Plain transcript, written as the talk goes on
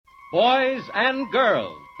Boys and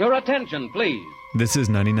girls, your attention, please. This is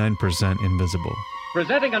 99% Invisible.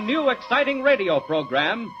 Presenting a new exciting radio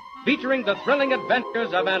program featuring the thrilling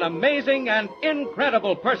adventures of an amazing and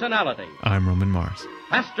incredible personality. I'm Roman Mars.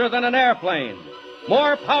 Faster than an airplane,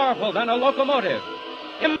 more powerful than a locomotive,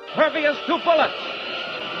 impervious to bullets.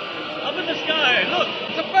 Up in the sky, look!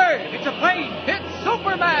 It's a bird! It's a plane! It's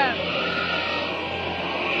Superman!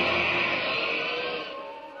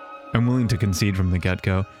 I'm willing to concede from the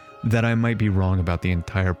get-go that I might be wrong about the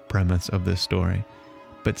entire premise of this story,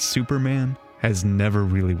 but Superman has never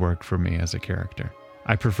really worked for me as a character.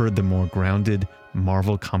 I preferred the more grounded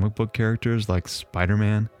Marvel comic book characters like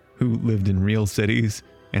Spider-Man, who lived in real cities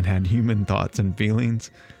and had human thoughts and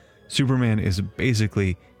feelings. Superman is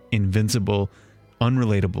basically invincible,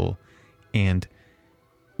 unrelatable, and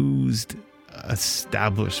oozed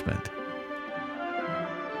establishment.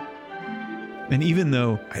 And even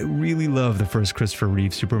though I really love the first Christopher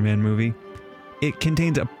Reeve Superman movie, it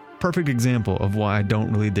contains a perfect example of why I don't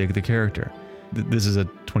really dig the character. This is a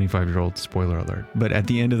 25-year-old spoiler alert, but at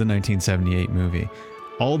the end of the 1978 movie,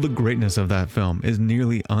 all the greatness of that film is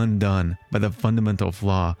nearly undone by the fundamental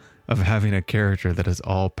flaw of having a character that is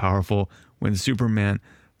all-powerful when Superman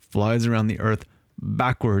flies around the earth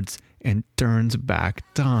backwards and turns back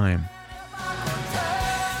time.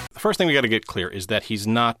 The first thing we got to get clear is that he's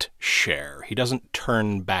not Cher. He doesn't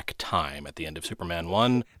turn back time at the end of Superman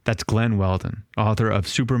 1. That's Glen Weldon, author of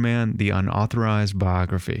Superman, the Unauthorized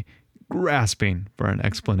Biography, grasping for an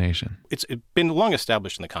explanation. It's been long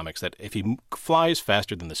established in the comics that if he flies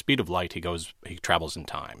faster than the speed of light, he travels in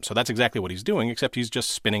time. So that's exactly what he's doing, except he's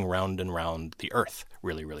just spinning round and round the Earth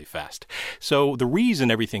really, really fast. So the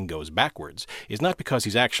reason everything goes backwards is not because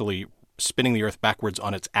he's actually spinning the Earth backwards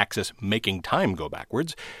on its axis, making time go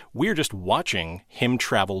backwards. We're just watching him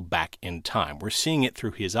travel back in time. We're seeing it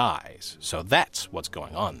through his eyes. So that's what's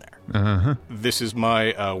going on there. Uh-huh. This is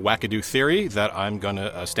my wackadoo theory that I'm going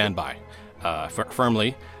to stand by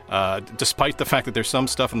firmly. Despite the fact that there's some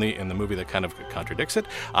stuff in the movie that kind of contradicts it,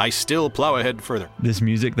 I still plow ahead further. This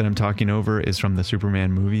music that I'm talking over is from the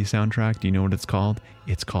Superman movie soundtrack. Do you know what it's called?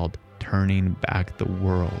 It's called Turning Back the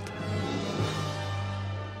World.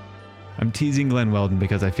 I'm teasing Glen Weldon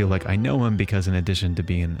because I feel like I know him because in addition to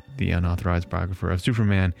being the unauthorized biographer of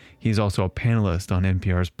Superman, he's also a panelist on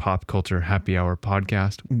NPR's Pop Culture Happy Hour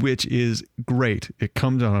podcast, which is great. It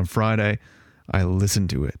comes out on Friday. I listen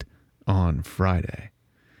to it on Friday.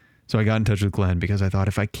 So I got in touch with Glenn because I thought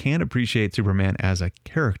if I can't appreciate Superman as a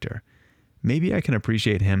character, maybe I can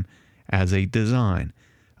appreciate him as a design,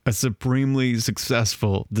 a supremely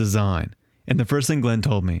successful design. And the first thing Glenn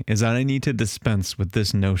told me is that I need to dispense with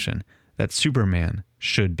this notion that Superman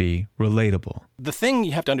should be relatable. The thing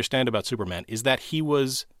you have to understand about Superman is that he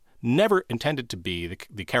was never intended to be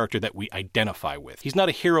the character that we identify with. He's not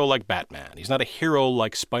a hero like Batman. He's not a hero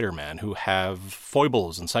like Spider-Man who have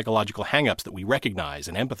foibles and psychological hang-ups that we recognize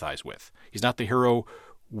and empathize with. He's not the hero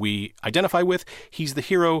we identify with. He's the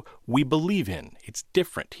hero we believe in. It's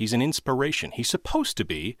different. He's an inspiration. He's supposed to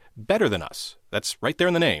be better than us. That's right there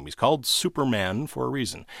in the name. He's called Superman for a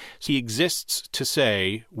reason. He exists to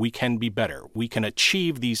say we can be better. We can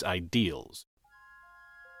achieve these ideals.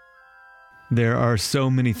 There are so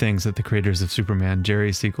many things that the creators of Superman,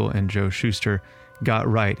 Jerry Siegel and Joe Shuster, got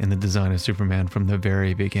right in the design of Superman from the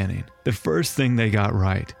very beginning. The first thing they got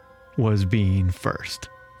right was being first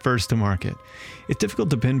to market. It's difficult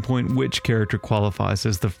to pinpoint which character qualifies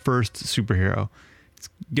as the first superhero. It's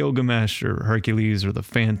Gilgamesh or Hercules or the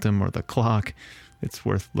Phantom or the Clock. It's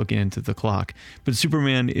worth looking into the Clock. But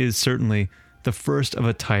Superman is certainly the first of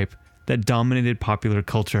a type that dominated popular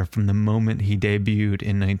culture from the moment he debuted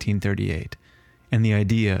in 1938. And the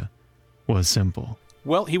idea was simple.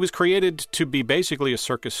 Well, he was created to be basically a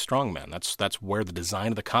circus strongman. That's where the design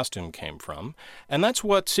of the costume came from. And that's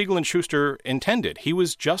what Siegel and Shuster intended. He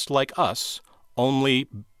was just like us, only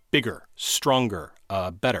bigger, stronger,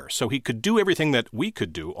 better. So he could do everything that we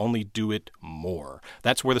could do, only do it more.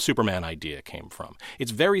 That's where the Superman idea came from.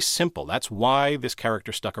 It's very simple. That's why this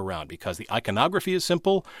character stuck around, because the iconography is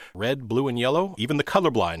simple. Red, blue, and yellow. Even the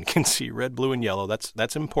colorblind can see red, blue, and yellow.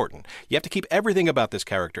 That's important. You have to keep everything about this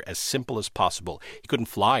character as simple as possible. He couldn't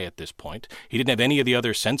fly at this point. He didn't have any of the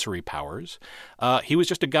other sensory powers. He was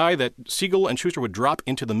just a guy that Siegel and Shuster would drop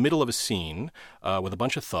into the middle of a scene with a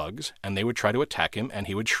bunch of thugs, and they would try to attack him, and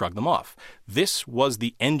he would shrug them off. This was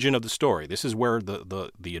the engine of the story. This is where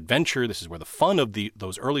the adventure, this is where the fun of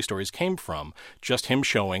those early stories came from, just him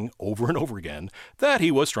showing over and over again that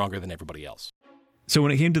he was stronger than everybody else. So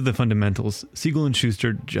when it came to the fundamentals, Siegel and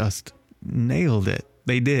Shuster just nailed it.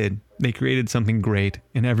 They did. They created something great,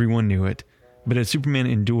 and everyone knew it. But as Superman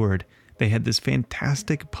endured, they had this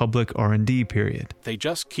fantastic public R&D period. They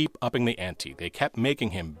just keep upping the ante. They kept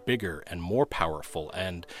making him bigger and more powerful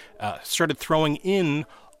and started throwing in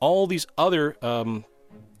all these other,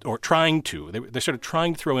 or trying to. They started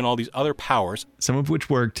trying to throw in all these other powers. Some of which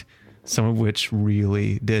worked, some of which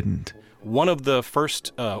really didn't. One of the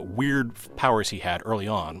first weird powers he had early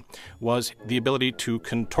on was the ability to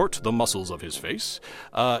contort the muscles of his face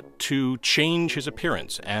to change his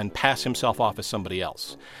appearance and pass himself off as somebody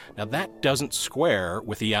else. Now, that doesn't square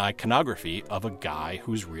with the iconography of a guy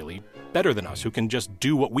who's really better than us, who can just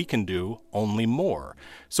do what we can do, only more.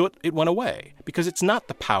 So it went away, because it's not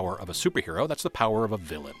the power of a superhero, that's the power of a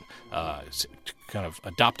villain. Kind of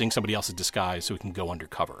adopting somebody else's disguise so he can go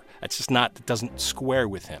undercover. It's just not, it doesn't square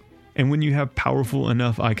with him. And when you have powerful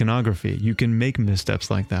enough iconography, you can make missteps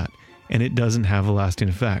like that, and it doesn't have a lasting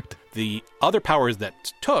effect. The other powers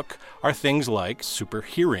that took are things like super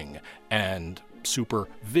hearing and super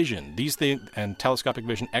vision. These things, and telescopic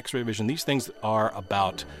vision, X-ray vision, these things are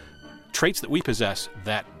about traits that we possess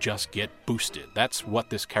that just get boosted. That's what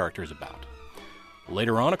this character is about.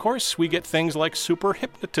 Later on, of course, we get things like super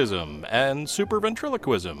hypnotism and super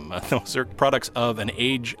ventriloquism. Those are products of an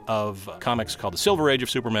age of comics called the Silver Age of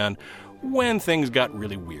Superman, when things got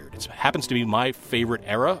really weird. It happens to be my favorite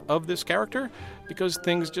era of this character because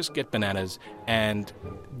things just get bananas, and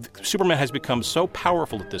Superman has become so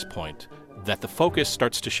powerful at this point that the focus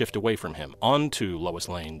starts to shift away from him onto Lois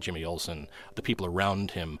Lane, Jimmy Olsen, the people around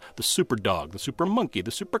him, the super dog, the super monkey, the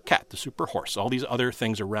super cat, the super horse, all these other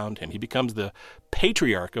things around him. He becomes the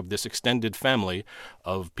patriarch of this extended family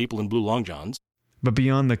of people in blue long johns. But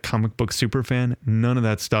beyond the comic book superfan, none of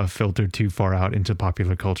that stuff filtered too far out into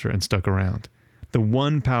popular culture and stuck around. The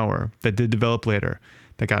one power that did develop later,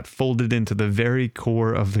 that got folded into the very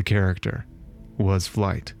core of the character, was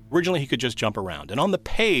flight. Originally, he could just jump around. And on the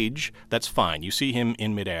page, that's fine. You see him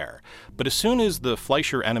in midair. But as soon as the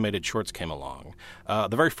Fleischer animated shorts came along,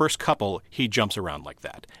 the very first couple, he jumps around like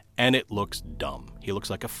that. And it looks dumb. He looks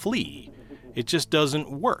like a flea. It just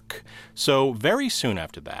doesn't work. So very soon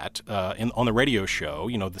after that, on the radio show,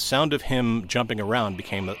 the sound of him jumping around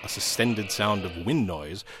became a suspended sound of wind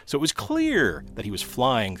noise. So it was clear that he was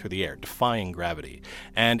flying through the air, defying gravity.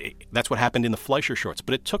 And that's what happened in the Fleischer shorts.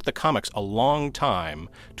 But it took the comics a long time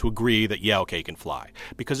to agree that, yeah, okay, he can fly.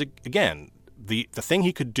 Because, again, the thing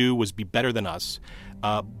he could do was be better than us.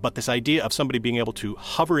 But this idea of somebody being able to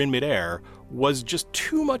hover in midair was just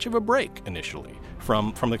too much of a break initially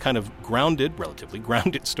from the kind of relatively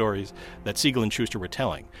grounded stories that Siegel and Shuster were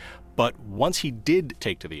telling. But once he did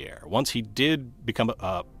take to the air, once he did become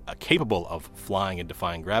capable of flying and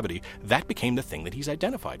defying gravity, that became the thing that he's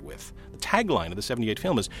identified with. The tagline of the 78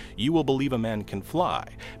 film is, "You will believe a man can fly,"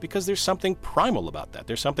 because there's something primal about that.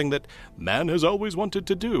 There's something that man has always wanted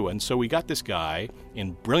to do. And so we got this guy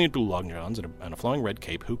in brilliant blue long johns and a flowing red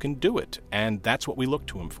cape who can do it. And that's what we look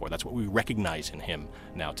to him for. That's what we recognize in him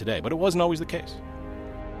now today. But it wasn't always the case.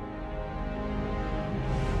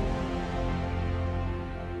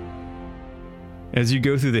 As you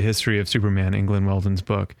go through the history of Superman in Glen Weldon's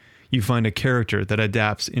book, you find a character that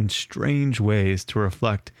adapts in strange ways to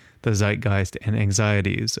reflect the zeitgeist and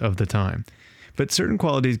anxieties of the time. But certain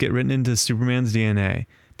qualities get written into Superman's DNA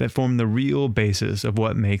that form the real basis of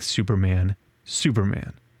what makes Superman,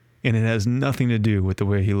 Superman. And it has nothing to do with the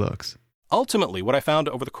way he looks. Ultimately, what I found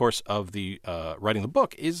over the course of the writing the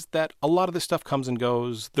book is that a lot of this stuff comes and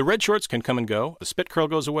goes. The red shorts can come and go. The spit curl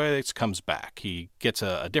goes away. It comes back. He gets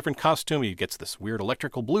a different costume. He gets this weird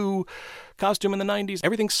electrical blue costume in the 90s.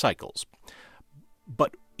 Everything cycles.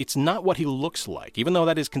 But it's not what he looks like, even though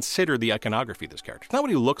that is considered the iconography of this character. It's not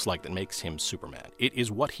what he looks like that makes him Superman. It is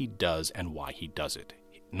what he does and why he does it.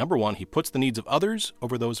 Number one, he puts the needs of others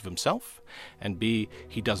over those of himself, and B,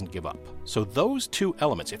 he doesn't give up. So those two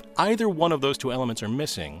elements, if either one of those two elements are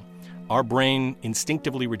missing, our brain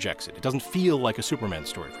instinctively rejects it. It doesn't feel like a Superman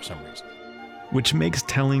story for some reason. Which makes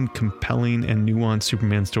telling compelling and nuanced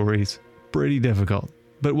Superman stories pretty difficult.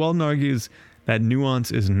 But Weldon argues that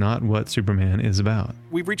nuance is not what Superman is about.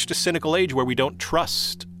 We've reached a cynical age where we don't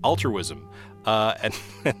trust altruism. And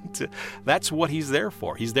that's what he's there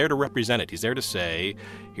for. He's there to represent it. He's there to say,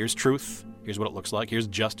 here's truth, here's what it looks like, here's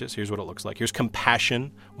justice, here's what it looks like, here's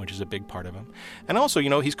compassion, which is a big part of him. And also,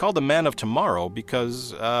 he's called the Man of Tomorrow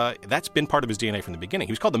because that's been part of his DNA from the beginning.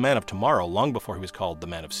 He was called the Man of Tomorrow long before he was called the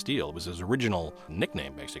Man of Steel. It was his original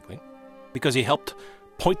nickname, basically, because he helped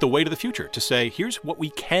point the way to the future, to say, here's what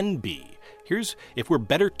we can be. Here's, if we're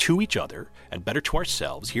better to each other and better to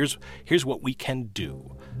ourselves, here's what we can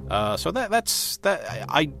do. So it's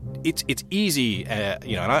easy,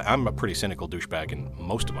 and I'm a pretty cynical douchebag in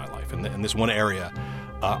most of my life. In this one area,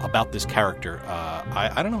 about this character.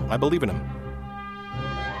 I don't know. I believe in him.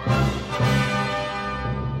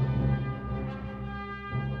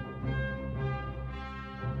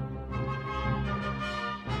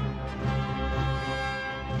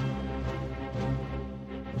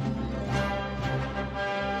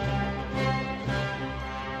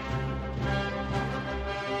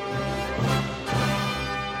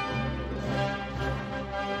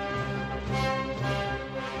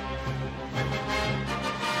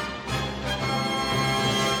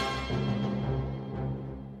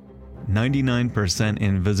 "99%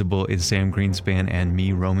 Invisible" is Sam Greenspan and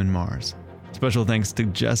me, Roman Mars. Special thanks to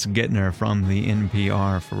Jess Gittner from the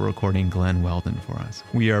NPR for recording Glen Weldon for us.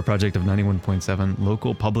 We are a project of 91.7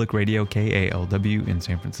 local public radio KALW in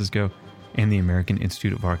San Francisco and the American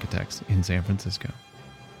Institute of Architects in San Francisco.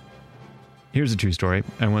 Here's a true story.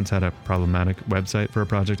 I once had a problematic website for a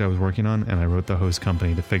project I was working on, and I wrote the host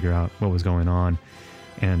company to figure out what was going on.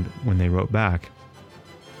 And when they wrote back,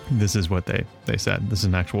 this is what they said. This is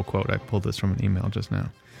an actual quote. I pulled this from an email just now.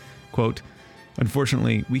 Quote,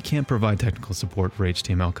 "Unfortunately, we can't provide technical support for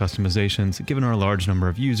HTML customizations. Given our large number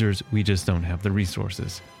of users, we just don't have the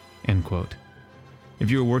resources." End quote.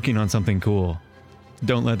 If you're working on something cool,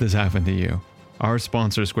 don't let this happen to you. Our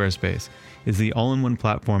sponsor, Squarespace, is the all-in-one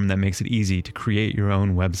platform that makes it easy to create your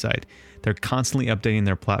own website. They're constantly updating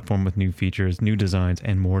their platform with new features, new designs,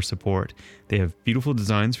 and more support. They have beautiful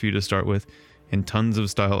designs for you to start with, and tons of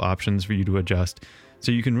style options for you to adjust, so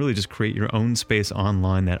you can really just create your own space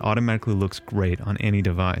online that automatically looks great on any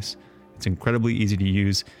device. It's incredibly easy to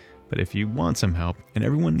use, but if you want some help, and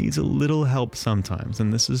everyone needs a little help sometimes,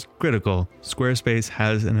 and this is critical, Squarespace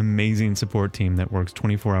has an amazing support team that works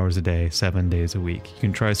 24 hours a day, 7 days a week. You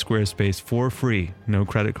can try Squarespace for free, no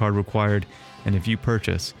credit card required, and if you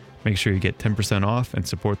purchase, make sure you get 10% off and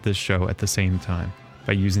support this show at the same time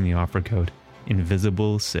by using the offer code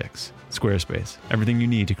Invisible6. Squarespace, everything you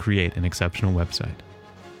need to create an exceptional website.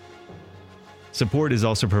 Support is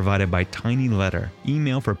also provided by Tiny Letter,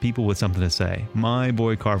 email for people with something to say. My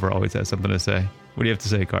boy Carver always has something to say. What do you have to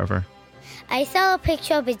say, Carver? I saw a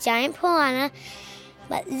picture of a giant piranha,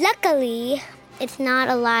 but luckily it's not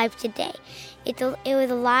alive today. It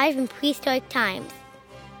was alive in prehistoric times.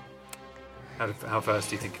 How fast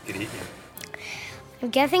do you think it could eat you? I'm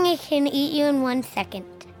guessing it can eat you in 1 second.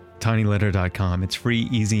 tinyletter.com. It's free,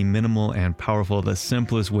 easy, minimal, and powerful. The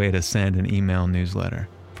simplest way to send an email newsletter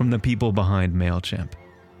from the people behind MailChimp.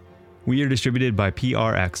 We are distributed by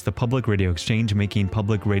PRX, the Public Radio Exchange, making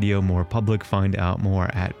public radio more public. Find out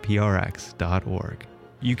more at prx.org.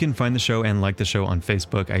 You can find the show and like the show on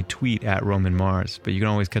Facebook. I tweet at Roman Mars, but you can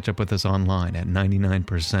always catch up with us online at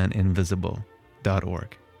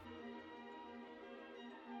 99percentinvisible.org.